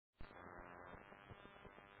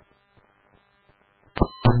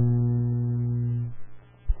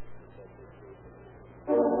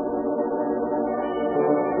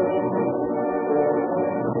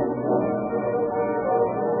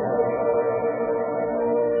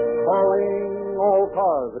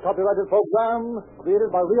Cars, a copyrighted program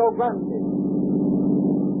created by Rio Grande.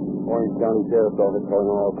 Orange County Sheriff's Office calling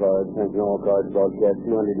all cars. Attention all cars, broadcast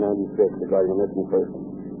 296 regarding a missing person.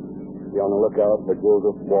 Be on the lookout for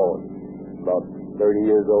Joseph Wallace. About 30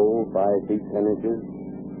 years old, 5 feet 10 inches,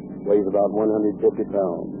 weighs about 150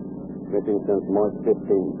 pounds. Missing since March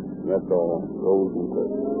 15th. That's all. Rose and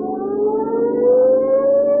Chris.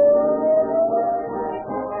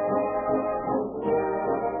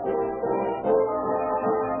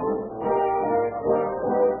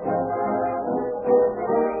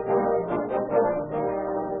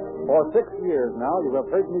 For 6 years now, you have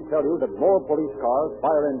heard me tell you that more police cars,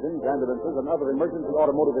 fire engines, ambulances, and other emergency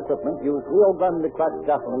automotive equipment use Rio Grande cracked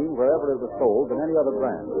gasoline wherever it is sold than any other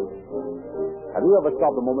brand. Have you ever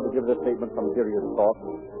stopped a moment to give this statement some serious thought?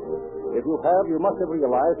 If you have, you must have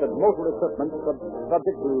realized that motor equipment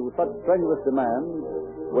subject to such strenuous demands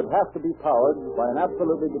would have to be powered by an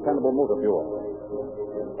absolutely dependable motor fuel.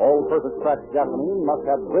 All-purpose cracked gasoline must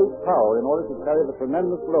have great power in order to carry the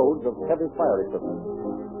tremendous loads of heavy fire equipment.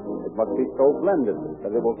 It must be so blended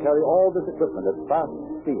that it will carry all this equipment at fast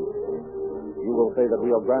speed. You will say that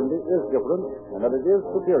Rio Grande is different and that it is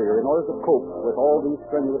superior in order to cope with all these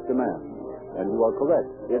strenuous demands. And you are correct.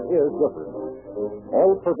 It is different.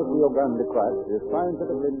 All-purpose Rio Grande cracked is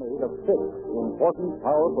scientifically made of 6 important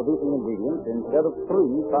power-producing ingredients instead of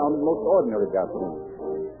 3 found in most ordinary gasoline.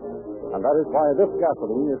 And that is why this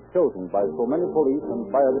gasoline is chosen by so many police and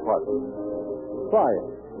fire departments. Try it.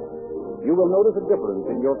 You will notice a difference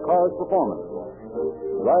in your car's performance.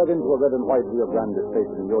 Drive into a red and white Rio Grande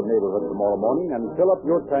station in your neighborhood tomorrow morning and fill up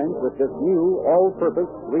your tank with this new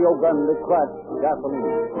all-purpose Rio Grande cracked gasoline.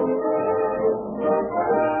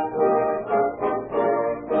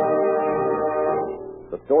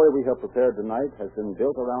 The story we have prepared tonight has been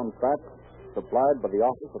built around facts supplied by the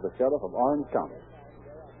Office of the Sheriff of Orange County.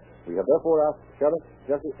 We have therefore asked Sheriff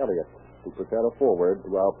Jesse Elliott to prepare a foreword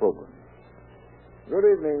to our program. Good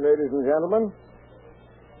evening, ladies and gentlemen.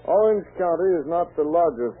 Orange County is not the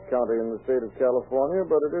largest county in the state of California,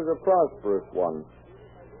 but it is a prosperous one.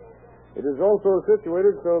 It is also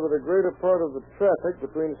situated so that a greater part of the traffic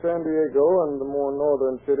between San Diego and the more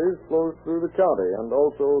northern cities flows through the county and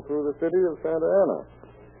also through the city of Santa Ana.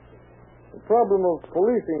 The problem of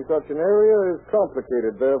policing such an area is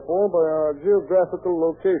complicated, therefore, by our geographical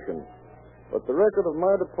location. But the record of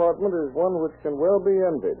my department is one which can well be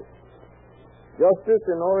envied. Justice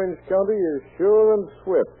in Orange County is sure and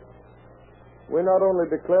swift. We not only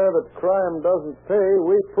declare that crime doesn't pay,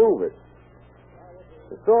 we prove it.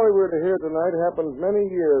 The story we're to hear tonight happened many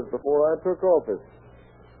years before I took office,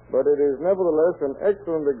 but it is nevertheless an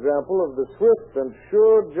excellent example of the swift and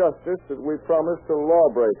sure justice that we promise to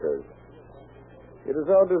lawbreakers. It is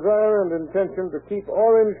our desire and intention to keep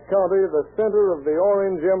Orange County the center of the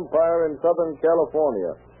Orange Empire in Southern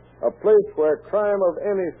California, a place where crime of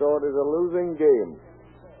any sort is a losing game.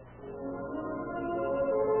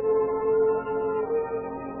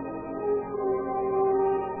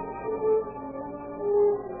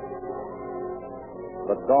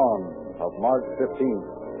 The dawn of March 15th,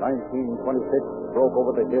 1926, broke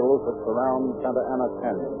over the hills that surround Santa Ana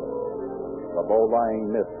Canyon. The low-lying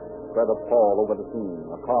mist spread a pall over the scene.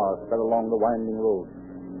 A car sped along the winding road.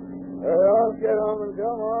 We won't get home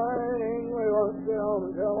until morning. We won't get home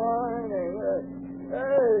until morning. Hey,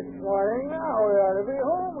 it's morning now. We ought to be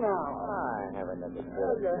home now. Have another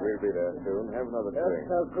drink. We'll be there soon. Have another drink.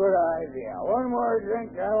 That's a good idea. One more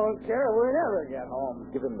drink, I don't care. We never get home.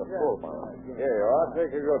 Give him the full bottle. Here you are.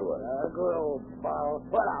 Take a good one. A good old bottle.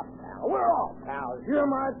 Put up, pal. We're all pals. You're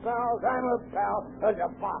my pals. I'm a pal. There's a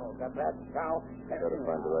bottle to that, pal. Got to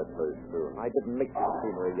find the right place, too. I didn't make the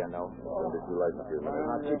scenery, you know. When did you like a few minutes?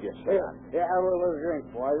 I'll keep you Here, have a little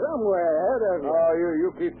drink, boys. I'm way ahead of you. Oh,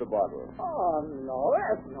 you keep the bottle. Oh, no,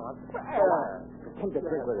 that's not fair. Take the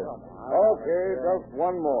drink with it. Okay, just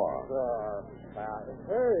one more.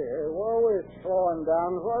 Hey, what are we slowing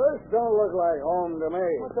down for? This don't look like home to me.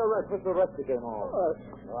 What's the rest? What's the rest to get home?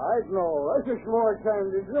 Right, no. That's just more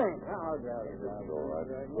time to drink. I'll get it. All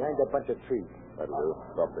right. Behind that bunch of trees. That'll do.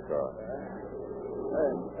 Stop the car.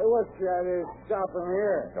 Hey, what's that is stopping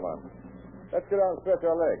here? Come on. Let's get out and stretch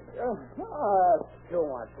our legs. That's too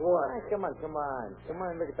much work. Come on. Come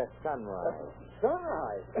on, look at that sunrise.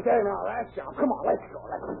 Sunrise. Okay, now that's all. Come on, let's go,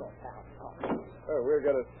 pal. Oh, we'll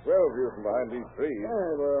get a swell view from behind these trees.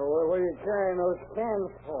 Hey, what are you carrying those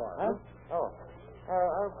cans for? Huh? Oh.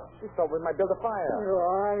 We thought we might build a fire.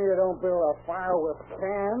 You don't build a fire with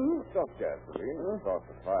cans. Stop gasoline. Start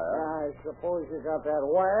the fire. I suppose you got that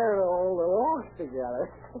wire to hold the logs together.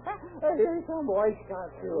 Hey, some boy shot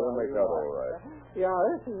you. We'll make that all right. Yeah,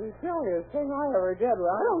 this is the silliest thing I ever did. Well,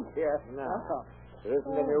 I don't care. No. There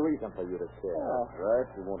isn't any reason for you to care. That's right.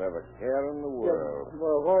 You won't have a care in the world.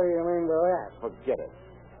 Well, what do you mean by that? Forget it.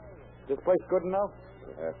 This place good enough?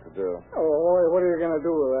 You have to do. Oh, what are you going to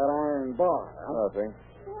do with that iron bar? Huh? Nothing.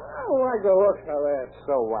 I don't like the looks of that.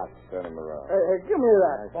 So what? Turn him around. Hey, give me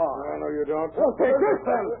that bar. No, you don't. Well, take this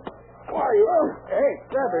then. Why, hey,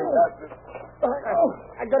 grab him.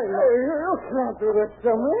 I got him. Hey, you can't do this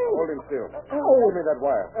to me. Hold him still. Oh. Give me that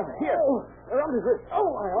wire. Here. Around his wrist. Oh,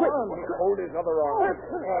 my arm. Hold his other arm. I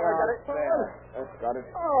got it. There. That's got it.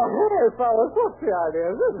 Oh, hey, fellas, what's the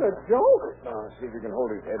idea? Is this a joke? Now, see if you can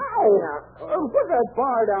hold his head. Ow! Put that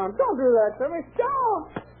bar down. Don't do that to me. Don't!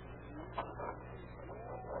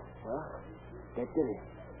 Well, that did it.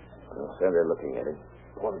 Well, stand there looking at him.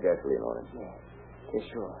 Pour the gasoline on him. Yeah,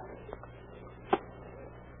 sure.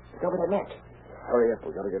 Cover that match. Hurry up.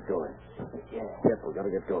 We gotta get going. Yeah. Yep, we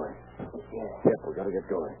gotta get going. Yeah. Yep, we gotta get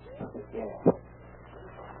going. Yeah.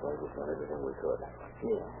 Well, we've done everything we could.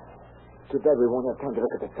 Yeah. Too bad we won't have time to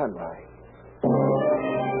look at the sunrise.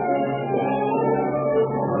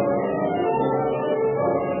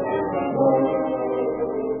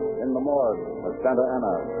 In the morgue of Santa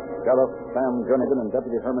Ana, Sheriff Sam Jernigan and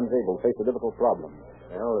Deputy Herman Zabel face a difficult problem.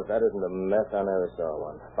 Well, if that isn't a mess, I never saw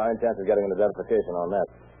one. Fine chance of getting an identification on that.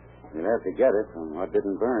 You'll have to get it from what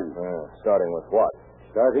didn't burn. Starting with what?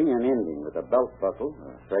 Starting and ending with a belt buckle,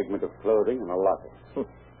 a fragment of clothing, and a locket.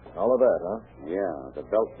 All of that, huh? Yeah, the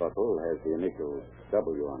belt buckle has the initials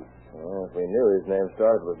W on it. Well, if we knew his name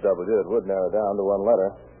started with W, it would narrow down to one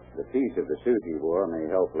letter. The piece of the suit he wore may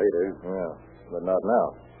help later. Yeah, but not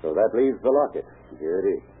now. So that leaves the locket. Here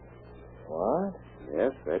it is. What?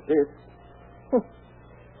 Yes, that's it.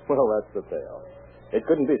 Well, that's the tale. It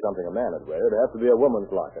couldn't be something a man would wear. It'd have to be a woman's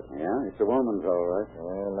locket. Yeah, it's a woman's, all right.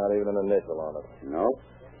 Not even an initial on it. No,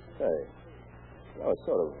 Say, it's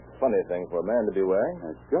sort of a funny thing for a man to be wearing.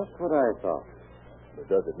 that's just what I thought. But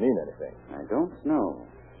does it mean anything? I don't know.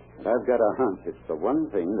 But I've got a hunch it's the one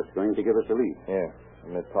thing that's going to give us a lead. Here,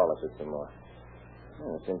 let me polish it some more.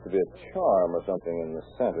 There seems to be a charm or something in the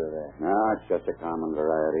center there. No, it's just a common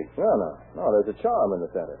variety. No, there's a charm in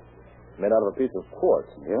the center. Made out of a piece of quartz.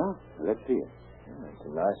 Yeah? Let's see it. It's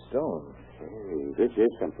a nice stone. Hey, this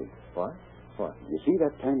is something. What? What? You see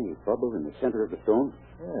that tiny bubble in the center of the stone?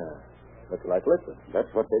 Yeah. Looks like liquid. That's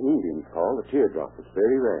what the Indians call a teardrop. It's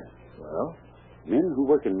very rare. Well? Men who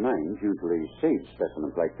work in mines usually save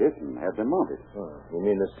specimens like this and have them mounted. You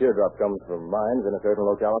mean this teardrop comes from mines in a certain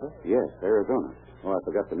locality? Yes, Arizona. Oh, I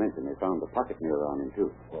forgot to mention they found a pocket mirror on him,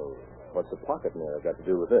 too. Well, what's a pocket mirror got to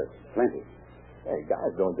do with this? Plenty. Hey, guys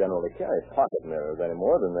don't generally carry pocket mirrors any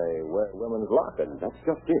more than they wear women's lockets. And that's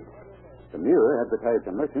just it. The mirror advertised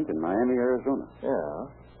a merchant in Miami, Arizona. Yeah.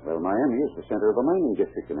 Well, Miami is the center of a mining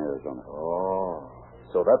district in Arizona. Oh.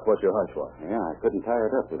 So that's what your hunch was. Yeah, I couldn't tie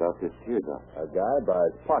it up without this teardrop. A guy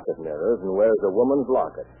buys pocket mirrors and wears a woman's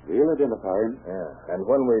locket. We'll identify him. Yeah. And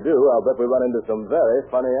when we do, I'll bet we run into some very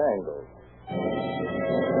funny angles.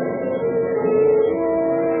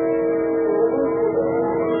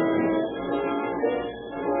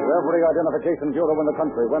 To every identification bureau in the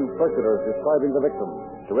country went circulars describing the victim.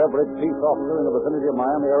 To every police officer in the vicinity of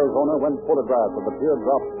Miami, Arizona, went photographs of the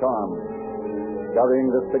teardrop charm.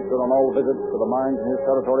 Carrying this picture on all visits to the mines in his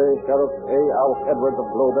territory, Sheriff A. Alf Edwards of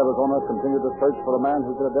Globe, Arizona, continued to search for a man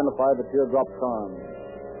who could identify the teardrop charm.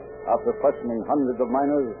 After questioning hundreds of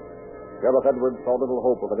miners, Sheriff Edwards saw little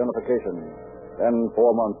hope of identification. Then,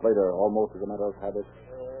 4 months later, almost as a matter of habit,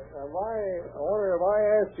 I wonder if I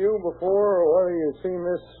asked you before whether you've seen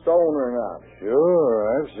this stone or not. Sure,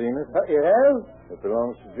 I've seen it. You have? It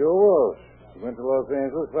belongs to Joe Walsh. He went to Los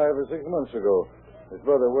Angeles 5 or 6 months ago. His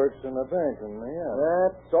brother works in a bank in Miami.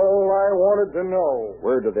 That's all I wanted to know.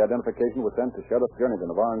 word of the identification was sent to Sheriff Jernigan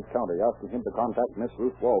of Orange County, asking him to contact Miss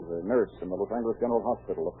Ruth Walsh, a nurse in the Los Angeles General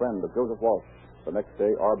Hospital, a friend of Joseph Walsh. The next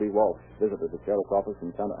day, R.B. Walsh visited the sheriff's office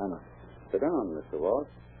in Santa Ana. Sit down, Mr. Walsh.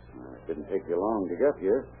 It didn't take you long to get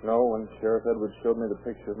here. No, when Sheriff Edwards showed me the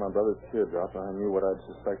picture of my brother's teardrop, I knew what I'd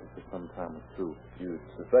suspected for some time was true. You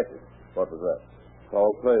suspected? What was that?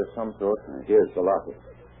 Foul play of some sort. Here's the locket.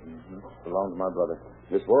 Belonged to my brother.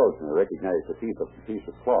 Miss Walsh recognized the piece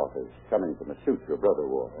of cloth as coming from a suit your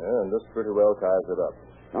brother wore. Yeah, and this pretty well ties it up.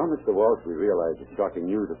 Now, Mr. Walsh, we realize it's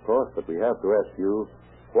shocking news, of course, but we have to ask you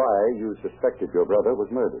why you suspected your brother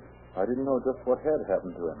was murdered. I didn't know just what had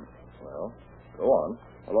happened to him. Well, go on.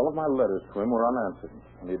 Well, all of my letters to him were unanswered,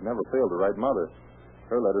 and he'd never failed to write Mother.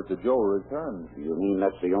 Her letter to Joe returned. You mean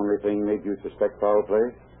that's the only thing made you suspect foul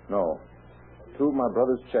play? No. 2 of my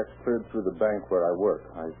brother's checks cleared through the bank where I work.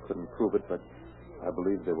 I couldn't prove it, but I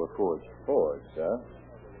believe they were forged. Forged, huh?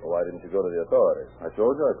 Well, why didn't you go to the authorities? I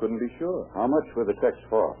told you I couldn't be sure. How much were the checks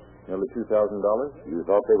for? Nearly $2,000? You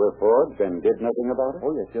thought they were forged and did nothing about it?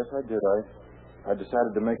 Oh, yes, I did. I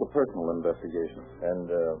decided to make a personal investigation. And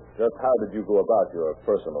just how did you go about your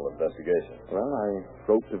personal investigation? Well, I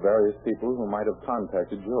wrote to various people who might have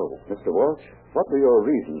contacted Joe. Mr. Walsh, what were your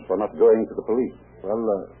reasons for not going to the police? Well,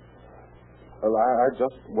 I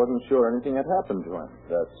just wasn't sure anything had happened to him.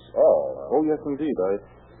 That's all. Oh, yes, indeed.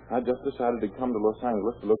 I just decided to come to Los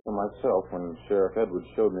Angeles to look for myself when Sheriff Edwards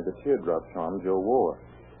showed me the teardrop charm Joe wore.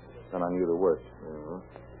 Then I knew the worst. Mm-hmm.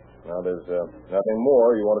 Now, there's nothing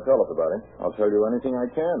more you want to tell us about him. I'll tell you anything I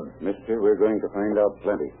can. Mister, we're going to find out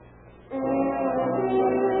plenty.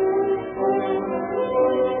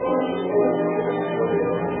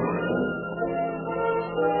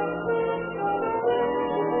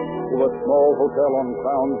 To a small hotel on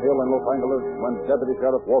Crown Hill in Los Angeles went Deputy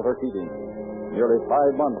Sheriff Walter Keating. Nearly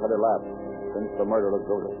 5 months had elapsed since the murder of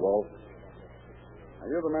Joseph Walsh. Are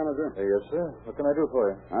you the manager? Yes, sir. What can I do for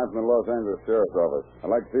you? I'm from the Los Angeles Sheriff's Office. I'd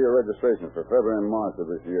like to see your registration for February and March of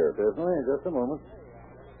this year. Certainly. Just a moment.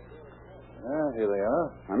 Here they are.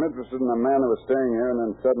 I'm interested in a man who was staying here and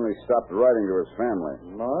then suddenly stopped writing to his family.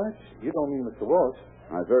 March? You don't mean Mr. Walsh?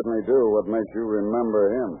 I certainly do. What makes you remember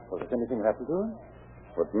him? Was anything happened to him?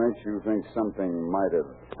 What makes you think something might have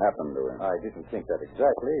happened to him? I didn't think that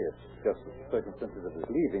exactly. It's just that the circumstances of his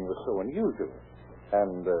leaving were so unusual.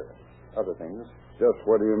 And other things. Just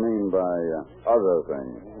what do you mean by other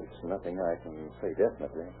things? It's nothing I can say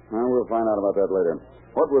definitely. Well, we'll find out about that later.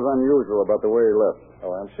 What was unusual about the way he left?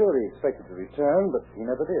 Oh, I'm sure he expected to return, but he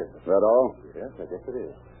never did. Is that all? Yes, I guess it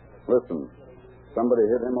is. Listen, somebody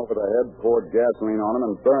hit him over the head, poured gasoline on him,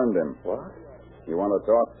 and burned him. What? You want to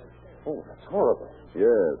talk? Oh, that's horrible.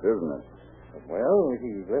 Yes, isn't it? Well,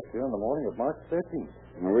 he left here on the morning of March 13th.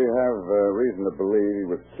 We have reason to believe he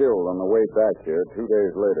was killed on the way back here 2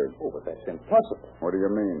 days later. Oh, but that's impossible. What do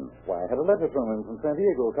you mean? Why, I had a letter from him from San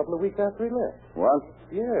Diego a couple of weeks after he left. What?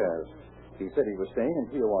 Yes. He said he was staying in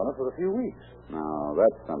Tijuana for a few weeks. Now,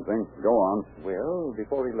 that's something. Go on. Well,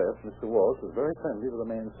 before he left, Mr. Walsh was very friendly with a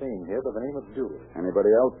man staying here by the name of Dewey.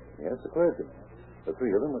 Anybody else? Yes, a clergyman. The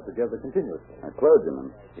three of them were together continuously. A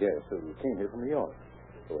clergyman? Yes, who came here from New York.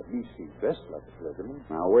 So at least he dressed like a clergyman.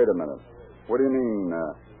 Now, wait a minute. What do you mean,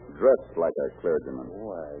 dressed like a clergyman?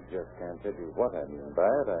 Oh, I just can't tell you what I mean by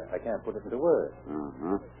it. I can't put it into words.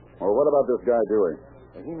 Uh-huh. Well, what about this guy, Dewey?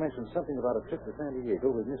 And he mentioned something about a trip to San Diego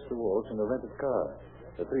with Mr. Walsh in a rented car.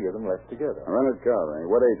 The three of them left together. A rented car, eh?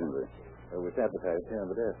 What agency? It's advertised here on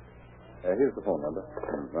the desk. Here's the phone number.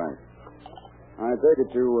 Thanks. I take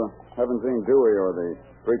it you haven't seen Dewey or the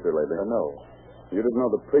preacher lately? No. You didn't know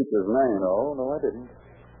the preacher's name? No, I didn't.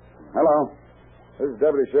 Hello. This is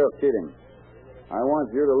Deputy Sheriff Keating. I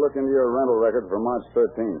want you to look into your rental records for March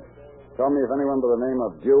 13th. Tell me if anyone by the name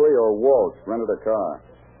of Dewey or Walsh rented a car.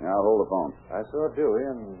 Yeah, I'll hold the phone. I saw Dewey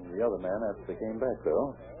and the other man after they came back,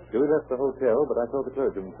 though. Dewey left the hotel, but I saw the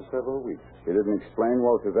clergyman for several weeks. He didn't explain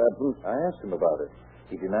Walsh's absence? I asked him about it.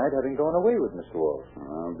 He denied having gone away with Mr. Walsh.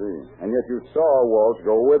 I'll be. And yet you saw Walsh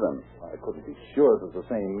go with him. I couldn't be sure it was the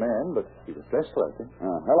same man, but he was dressed like him.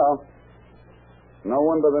 Hello. No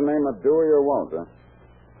one by the name of Dewey or Walsh, huh?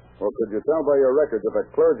 Well, could you tell by your records if a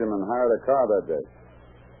clergyman hired a car that day?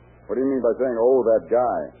 What do you mean by saying, oh, that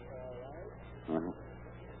guy?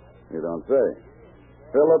 You don't say.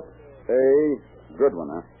 Philip A.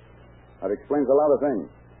 Goodwin, huh? That explains a lot of things.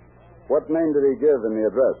 What name did he give in the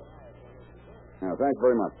address? Yeah, thanks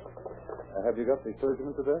very much. Have you got the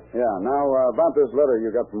clergyman's address? Yeah, now, about this letter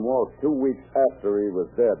you got from Walsh 2 weeks after he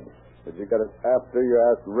was dead. Did you get it after you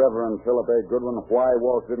asked Reverend Philip A. Goodwin why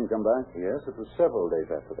Walsh didn't come back? Yes, it was several days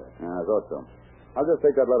after that. Yeah, I thought so. I'll just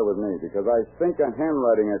take that letter with me, because I think a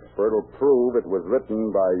handwriting expert will prove it was written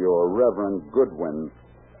by your Reverend Goodwin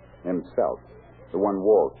himself, the one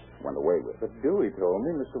Walsh went away with. But Dewey told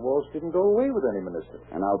me Mr. Walsh didn't go away with any minister.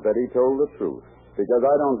 And I'll bet he told the truth, because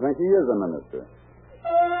I don't think he is a minister.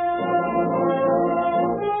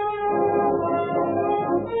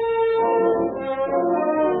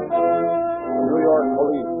 New York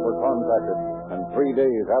police were contacted, and 3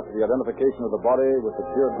 days after the identification of the body with the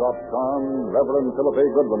teardrop charm, Reverend Philip A.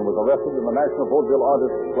 Goodwin was arrested in the National Vaudeville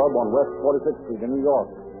Artists Club on West 46th Street in New York.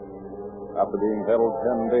 After being held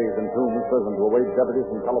 10 days in Tombs prison to await deputies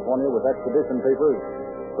from California with extradition papers,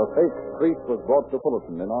 the fake priest was brought to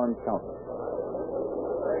Fullerton in Orange County.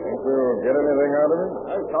 Think we'll get anything out of him?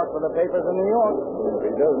 I've talked with the papers in New York. If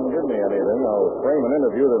he doesn't give me anything, I'll frame an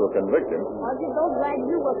interview that'll convict him. I'll give those rags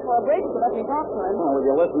you work for a break to let me talk to him. Oh, will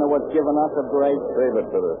you listen to what's giving us a break? Save it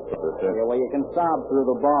for the sister. Yeah, well, you can sob through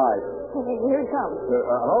the bars. Here he comes.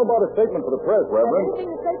 How about a statement for the press, Reverend?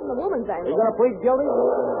 Anything to say from the woman's You angle. going to plead guilty?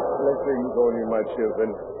 Blessings on you, my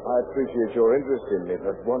children. I appreciate your interest in me,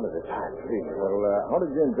 but one at a time, please. Well, how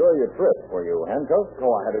did you enjoy your trip? Were you handcuffed?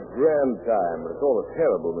 Oh, I had a grand time, but it's all a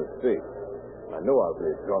terrible mistake. I know I'll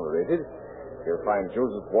be exonerated. You'll find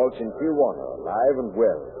Joseph Walsh in Tijuana, alive and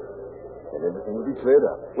well. And everything will be cleared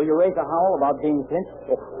up. Will you raise a howl about being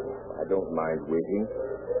pinched? Oh, I don't mind waiting.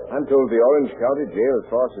 I'm told the Orange County jail is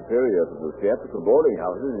far superior to the theatrical boarding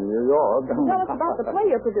houses in New York. Tell us about the play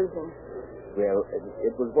you're producing. Well,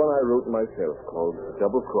 it was one I wrote myself called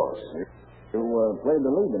Double Cross. You played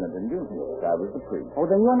the lead in it, didn't you? Yes, I was the priest. Oh,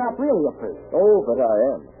 then you're not really a priest. Oh, but I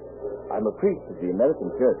am. I'm a priest of the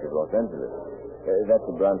American Church of Los Angeles. That's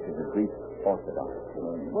a branch of the Greek Orthodox.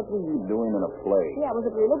 What were you doing in a play? Yeah, was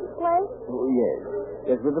it a religious play? Oh,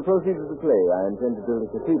 yes. Yes, with the proceeds of the play, I intend to build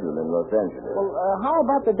a cathedral in Los Angeles. Well, how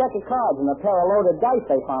about the deck of cards and the pair of loaded dice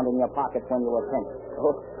they found in your pockets when you were pinched?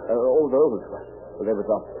 Oh, those. Well, they were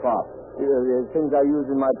off the prop. Things I use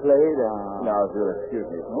in my play. Now, if you'll excuse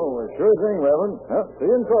me. Oh, sure thing, Reverend. See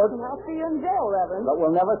you in court. I'll see you in jail, Reverend. But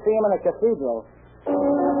we'll never see him in a cathedral.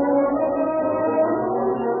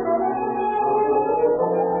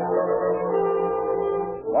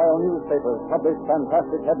 While newspapers publish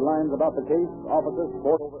fantastic headlines about the case, officers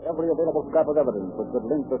pored over every available scrap of evidence which would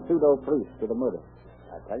link the pseudo-priest to the murder.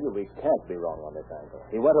 I tell you, we can't be wrong on this angle.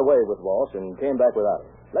 He went away with Walsh and came back without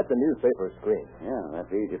him. Let the newspapers scream. Yeah,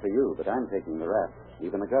 that's easy for you, but I'm taking the rap.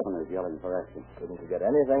 Even the governor's yelling for action. Couldn't you get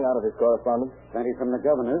anything out of his correspondence? Plenty from the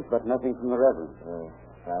governor's, but nothing from the reverend.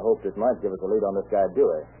 I hoped it might give us a lead on this guy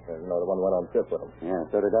Dewey. The one who went on trip with him. Yeah,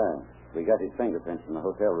 so did I. We got his fingerprints from the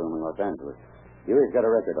hotel room in Los Angeles. Dewey's got a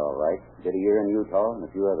record, all right. Did a year in Utah and a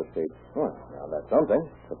few other states. Well, now that's something.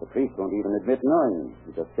 But the priest won't even admit knowing him.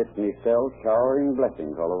 He just sits in his cell showering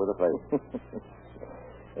blessings all over the place.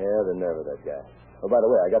 Yeah, the nerve of that guy. Oh, by the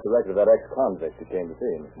way, I got the record of that ex-convict who came to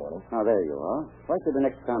see him this morning. Oh, there you are. Why should the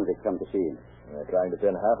next convict come to see him? They're trying to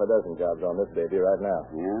pin half a dozen jobs on this baby right now.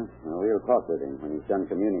 Yeah? Well, we'll talk with him when he's done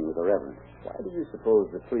communing with the reverend. Why do you suppose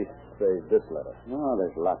the priest saved this letter? Oh,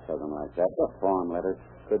 there's lots of them like that. The form letters.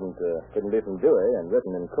 Couldn't be from Dewey and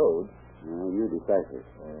written in code. You decipher.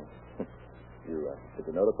 Did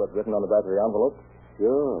you notice what's written on the back of the envelope?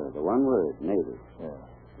 Sure, the one word, Navy. Yeah.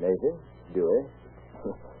 Navy? Dewey?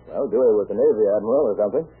 Well, Dewey was a Navy admiral or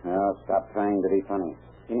something. Oh, stop trying to be funny.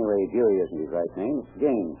 Anyway, Dewey isn't his right name. It's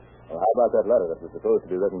Gaines. Well, how about that letter that was supposed to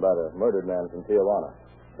be written by the murdered man from Tijuana?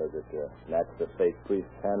 Does it match the fake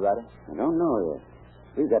priest's handwriting? I don't know yet.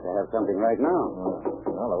 We've got to have something right now.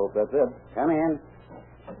 Well, I hope that's it. Come in.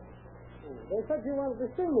 They said you wanted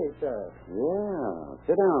to see me, sir. Yeah.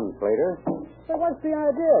 Sit down, Slater. So what's the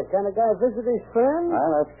idea? Can a guy visit his friend?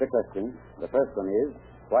 I'll ask the question. The first one is,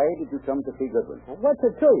 why did you come to see Goodwin? What's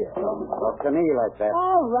it to you? Talk to me like that.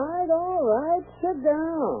 All right. Sit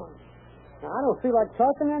down. Now, I don't feel like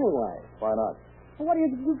talking anyway. Why not? What do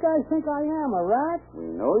you guys think I am, a rat?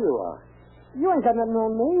 We know you are. You ain't got nothing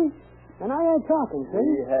on me. And I ain't talking, see?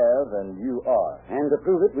 We have, and you are. And to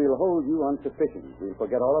prove it, we'll hold you on suspicion. We'll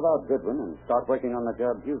forget all about Goodwin and start working on the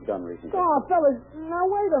jobs you've done recently. Oh, fellas, now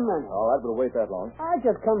wait a minute. All right, we'll wait that long. I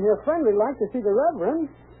just come here friendly like to see the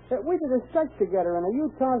Reverend. We did a stretch together in a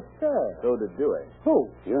Utah stir. So did Dewey. Who?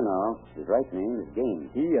 You know, his right name is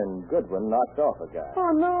Gaines. He and Goodwin knocked off a guy.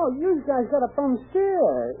 Oh, no, you guys got a bum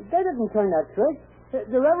steer. They didn't turn that trick.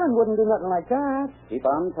 The Reverend wouldn't do nothing like that. Keep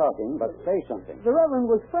on talking, but say something. The Reverend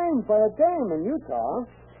was framed by a dame in Utah,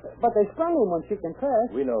 but they sprung him when she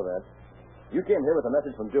confessed. We know that. You came here with a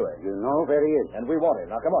message from Dewey. You know where he is. And we want him.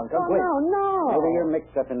 Now, come on, come clean. No. Maybe you're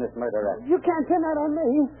mixed up in this murder act. You can't pin that on me.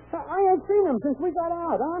 I ain't seen him since we got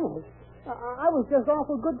out, honest. I was just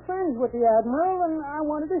awful good friends with the Admiral, and I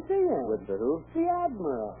wanted to see him. With the who? The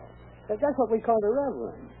Admiral. That's what we call the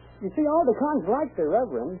Reverend. You see, all the cons like the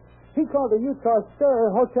Reverend. He called the Utah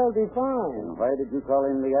Stir Hotel Divine. And why did you call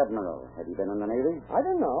him the Admiral? Had he been in the Navy? I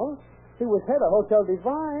don't know. He was head of Hotel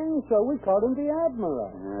Divine, so we called him the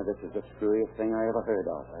Admiral. This is the screwiest thing I ever heard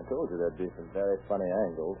of. I told you there'd be some very funny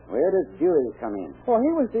angles. Where does Dewey come in? Well,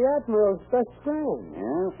 he was the Admiral's best friend.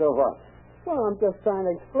 Yeah, so what? Well, I'm just trying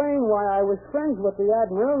to explain why I was friends with the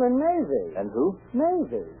Admiral in Navy. And who?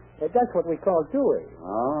 Navy. That's what we call Dewey.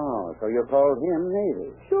 Oh, so you called him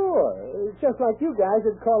Navy. Sure. It's just like you guys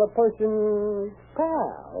would call a person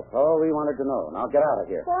pal. That's all we wanted to know. Now get out of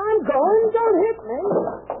here. Well, I'm going. Don't hit me.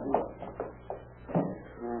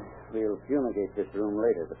 We'll fumigate this room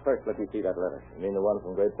later, but first let me see that letter. You mean the one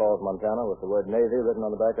from Great Falls, Montana, with the word Navy written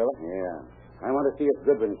on the back of it? Yeah. I want to see if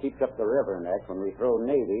Goodwin keeps up the Reverend Act when we throw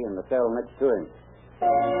Navy in the cell next to him.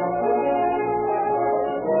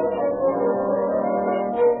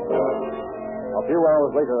 A few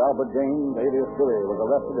hours later, Albert James, alias Dewey, was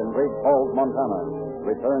arrested in Great Falls, Montana.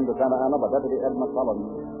 Returned to Santa Ana by Deputy Ed McCullen.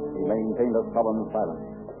 He maintained a sullen silence.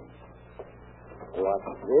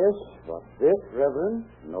 What's this, Reverend?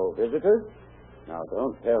 No visitors? Now,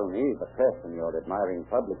 don't tell me the press and your admiring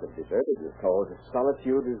public have deserted you. Oh, the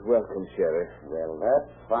solitude is welcome, Sheriff. Well,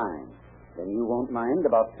 that's fine. Then you won't mind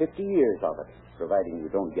about 50 years of it, providing you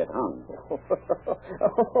don't get hung.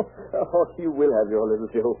 Oh, you will have your little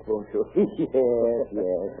joke, won't you? Yes.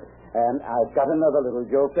 And I've got another little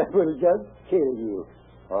joke that will just kill you.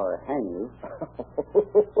 Or hang you.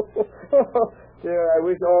 Dear, I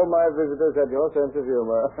wish all my visitors had your sense of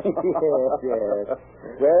humor. Yes.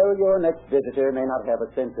 Well, your next visitor may not have a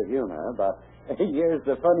sense of humor, but here's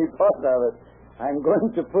the funny part of it. I'm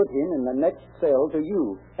going to put him in the next cell to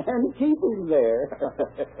you and keep him there.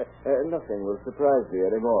 Nothing will surprise me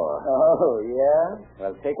anymore. Oh, yeah?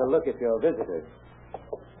 Well, take a look at your visitors.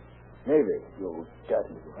 Maybe. You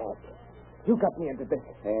dirty rat. You got me into this.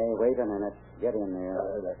 Hey, wait a minute. Get in there.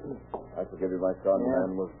 I forgive you, my son.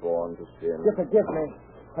 Man was born to sin. You forgive me.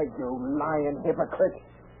 Oh, you lying hypocrite.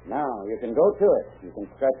 Now, you can go to it. You can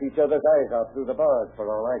scratch each other's eyes out through the bars for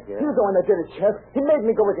all I care. You're the one that did it, Sheriff. He made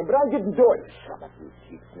me go with him, but I didn't do it. Shut up, you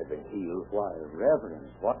cheap-sniffing heel. Why, Reverend,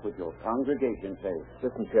 what would your congregation say?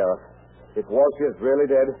 Listen, Sheriff. If Walsh is really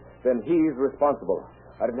dead, then he's responsible.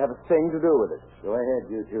 I didn't have a thing to do with it. Go ahead,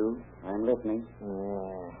 you two. I'm listening.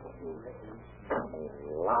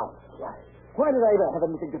 Why did I ever have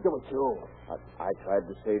anything to do with you? I tried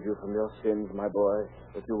to save you from your sins, my boy,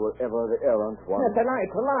 but you were ever the errant one. It's a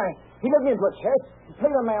lie. He made me into a Sheriff. He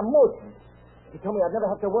played on my emotions. He told me I'd never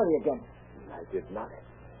have to worry again. I did not.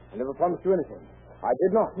 I never promised you anything. I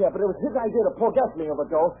did not. Yeah, but it was his idea to pour gasoline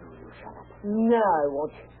overdose. You shut up. No, I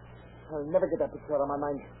won't. I'll never get that picture out of my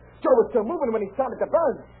mind. Joe was still moving when he started to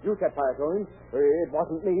burn. You set fire to him. It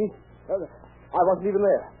wasn't me. I wasn't even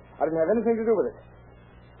there. I didn't have anything to do with it.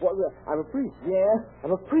 Well, I'm a priest. Yeah?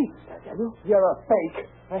 I'm a priest, I tell you. You're a fake.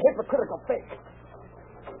 A hypocritical fake.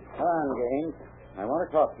 Come on, James. I want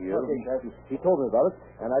to talk to you. Okay, he told me about it,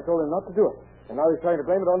 and I told him not to do it. And now he's trying to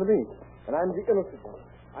blame it on me. And I'm the innocent one.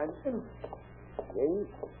 I'm innocent. James,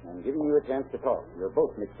 I'm giving you a chance to talk. You're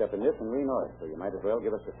both mixed up in this, and we know it, so you might as well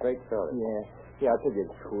give us a straight story. Yeah, I'll tell you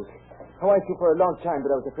the truth. I watched you for a long time, but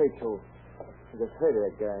I was afraid to. I was afraid of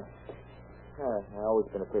that guy. I've always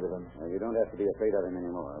been afraid of him. Well, you don't have to be afraid of him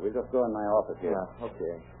anymore. We'll just go in my office here. Yeah,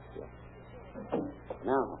 okay. Yeah.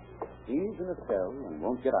 Now, he's in a cell and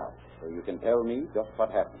won't get out, so you can tell me just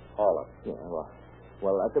what happened. All of it. Yeah,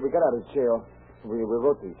 well, after we got out of jail, we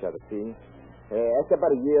wrote to each other, see? After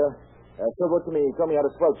about a year, Phil wrote to me. He told me I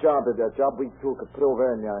had a swell job, a job we two could put over,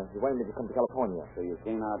 and he wanted me to come to California. So you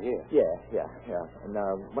came out here? Yeah. And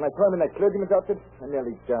when I saw him in that clergyman's outfit, I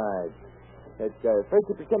nearly died. At first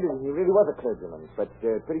he pretended he really was a clergyman, but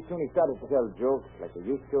pretty soon he started to tell jokes like he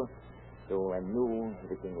used to, so I knew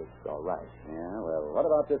everything was all right. Yeah, well, what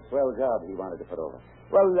about this swell job he wanted to put over?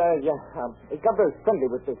 Well, he got very friendly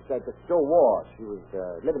with this Joe Walsh. He was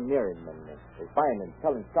living near him and buying and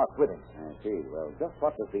selling stock with him. I see. Well, just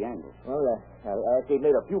what was the angle? Well, after he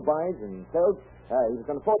made a few buys and sells, he was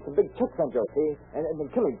going to forge some big checks on Joe, see? And then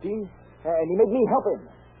kill him, see? And he made me help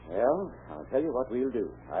him. Well, I'll tell you what we'll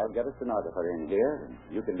do. I'll get a stenographer in here, and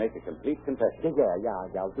you can make a complete confession. Yeah,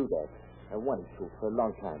 I'll do that. I wanted to for a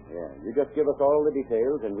long time. Yeah, you just give us all the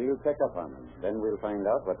details, and we'll check up on them. Then we'll find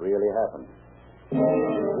out what really happened.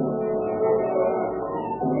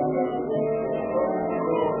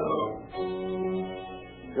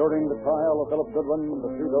 During the trial of Philip Goodwin,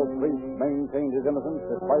 the pseudo priest maintained his innocence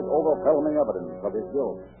despite overwhelming evidence of his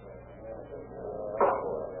guilt.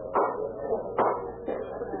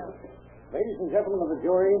 Ladies and gentlemen of the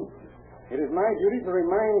jury, it is my duty to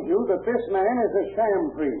remind you that this man is a sham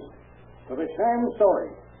priest with a sham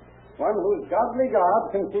story, one whose godly God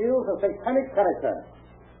conceals a satanic character,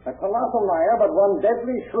 a colossal liar, but one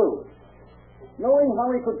deadly shrewd. Knowing how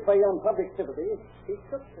he could play on subjectivity, he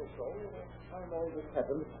took his soul in the time all this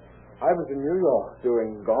happened. I was in New York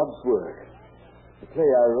doing God's work. The play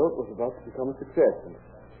I wrote was about to become a success, and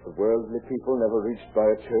the worldly people never reached by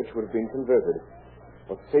a church would have been converted.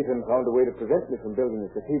 But Satan found a way to prevent me from building a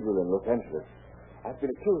cathedral in Los Angeles. I've been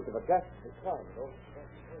accused of a ghastly crime.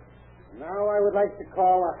 Now I would like to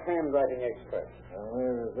call a handwriting expert.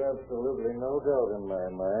 There is absolutely no doubt in my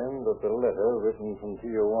mind that the letter written from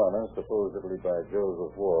Tijuana, supposedly by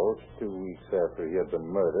Joseph Walsh, 2 weeks after he had been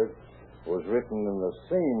murdered, was written in the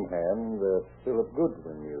same hand that Philip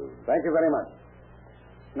Goodwin used. Thank you very much.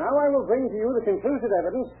 Now I will bring to you the conclusive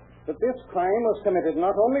evidence that this crime was committed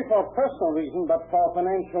not only for personal reason, but for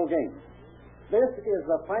financial gain. This is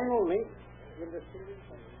the final link in the series.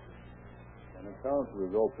 An account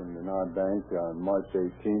was opened in our bank on March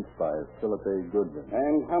 18th by Philip A. Goodwin.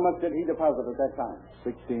 And how much did he deposit at that time?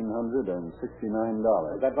 $1,669.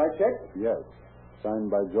 Is that right check? Yes.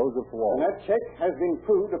 Signed by Joseph Walsh. And that check has been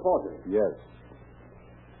proved a forgery. Yes.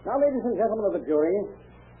 Now, ladies and gentlemen of the jury,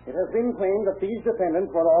 it has been claimed that these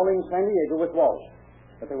defendants were all in San Diego with Walsh,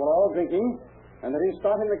 that they were all drinking, and that in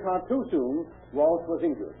starting the car too soon, Walsh was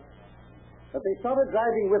injured. That they started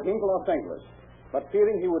driving with him to Los Angeles, but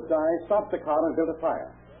fearing he would die, stopped the car and built a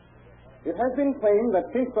fire. It has been claimed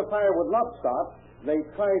that since the fire would not stop, they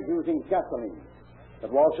tried using gasoline,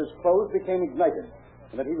 that Walsh's clothes became ignited,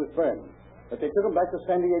 and that he was burned, that they took him back to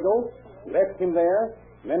San Diego, left him there,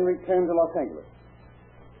 then returned to Los Angeles.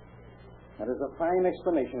 That is a fine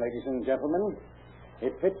explanation, ladies and gentlemen.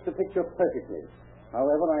 It fits the picture perfectly.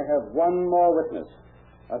 However, I have one more witness,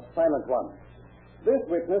 a silent one. This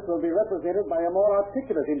witness will be represented by a more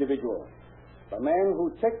articulate individual, the man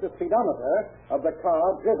who checked the speedometer of the car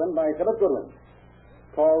driven by Philip Goodwin,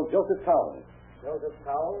 called Joseph Cowles. Joseph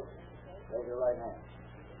Cowles, raise your right hand.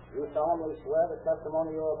 You solemnly swear the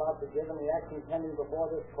testimony you are about to give in the action pending before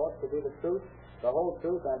this court to be the truth, the whole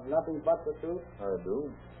truth, and nothing but the truth? I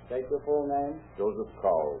do. State your full name. Joseph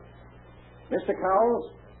Cowles. Mr. Cowles,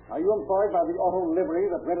 are you employed by the auto livery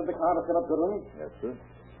that rented the car to Philip Goodwin? Yes, sir.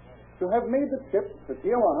 To have made the trip to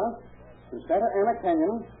Tijuana, to Santa Ana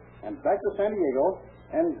Canyon, and back to San Diego,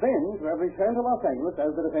 and then to have returned to Los Angeles,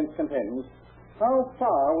 as the defense contends, how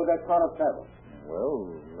far would that car have traveled?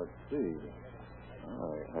 Well, let's see.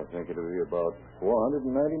 I think it'll be about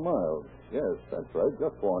 490 miles. Yes, that's right,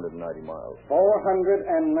 just 490 miles.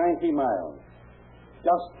 490 miles.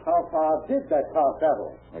 Just how far did that car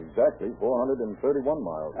travel? Exactly 431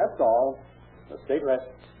 miles. That's all. The state rests.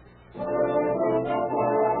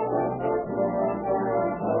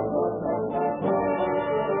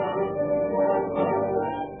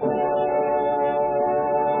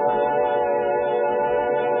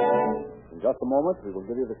 In just a moment, we will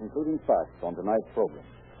give you the concluding facts on tonight's program.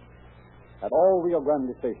 At all Rio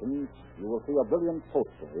Grande stations, you will see a brilliant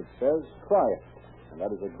poster. It says, "Try it." And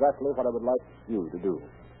that is exactly what I would like you to do.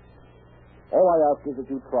 All I ask is that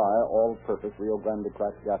you try all-purpose Rio Grande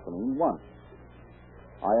cracked gasoline once.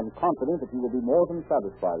 I am confident that you will be more than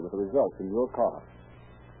satisfied with the results in your car.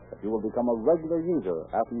 That you will become a regular user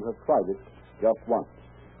after you have tried it just once.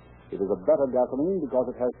 It is a better gasoline because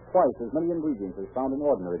it has twice as many ingredients as found in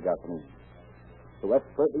ordinary gasoline. So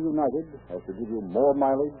expertly united as to give you more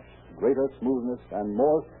mileage, greater smoothness, and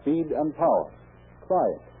more speed and power. Try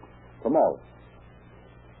it tomorrow.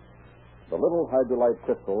 The little hydrolyte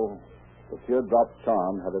crystal, the Teardrop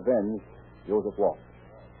charm, had avenged Joseph Walsh.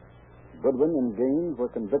 Goodwin and Gaines were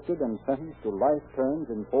convicted and sentenced to life terms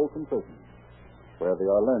in Folsom Prison, where they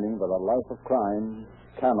are learning that a life of crime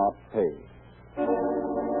cannot pay.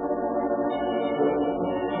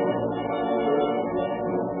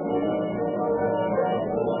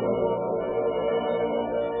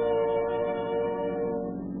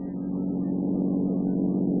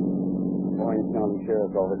 County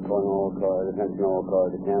Sheriff's Office calling all cars, attention all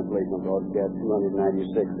cars, the cancellation of broadcast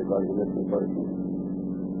 296 regarding a missing person.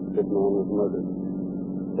 This man was murdered.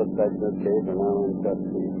 Suspects in this case are now in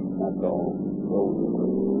custody. That's all.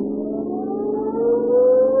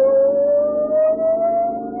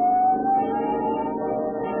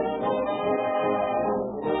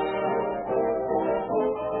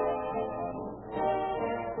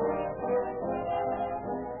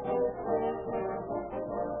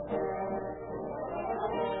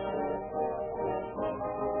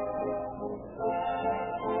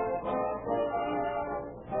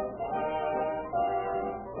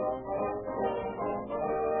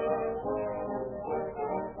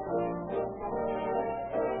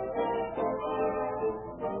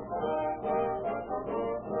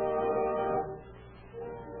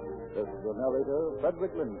 This is the narrator,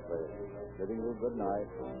 Frederick Lindsley, bidding you good night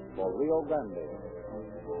for Rio Grande.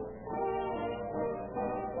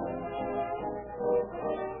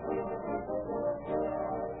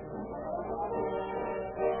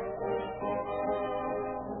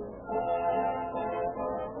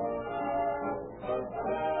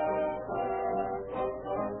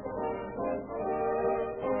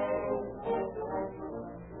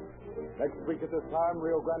 Next week at this time,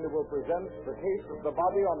 Rio Grande will present the case of the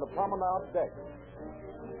body on the promenade deck.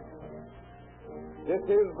 This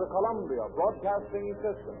is the Columbia Broadcasting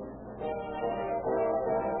System.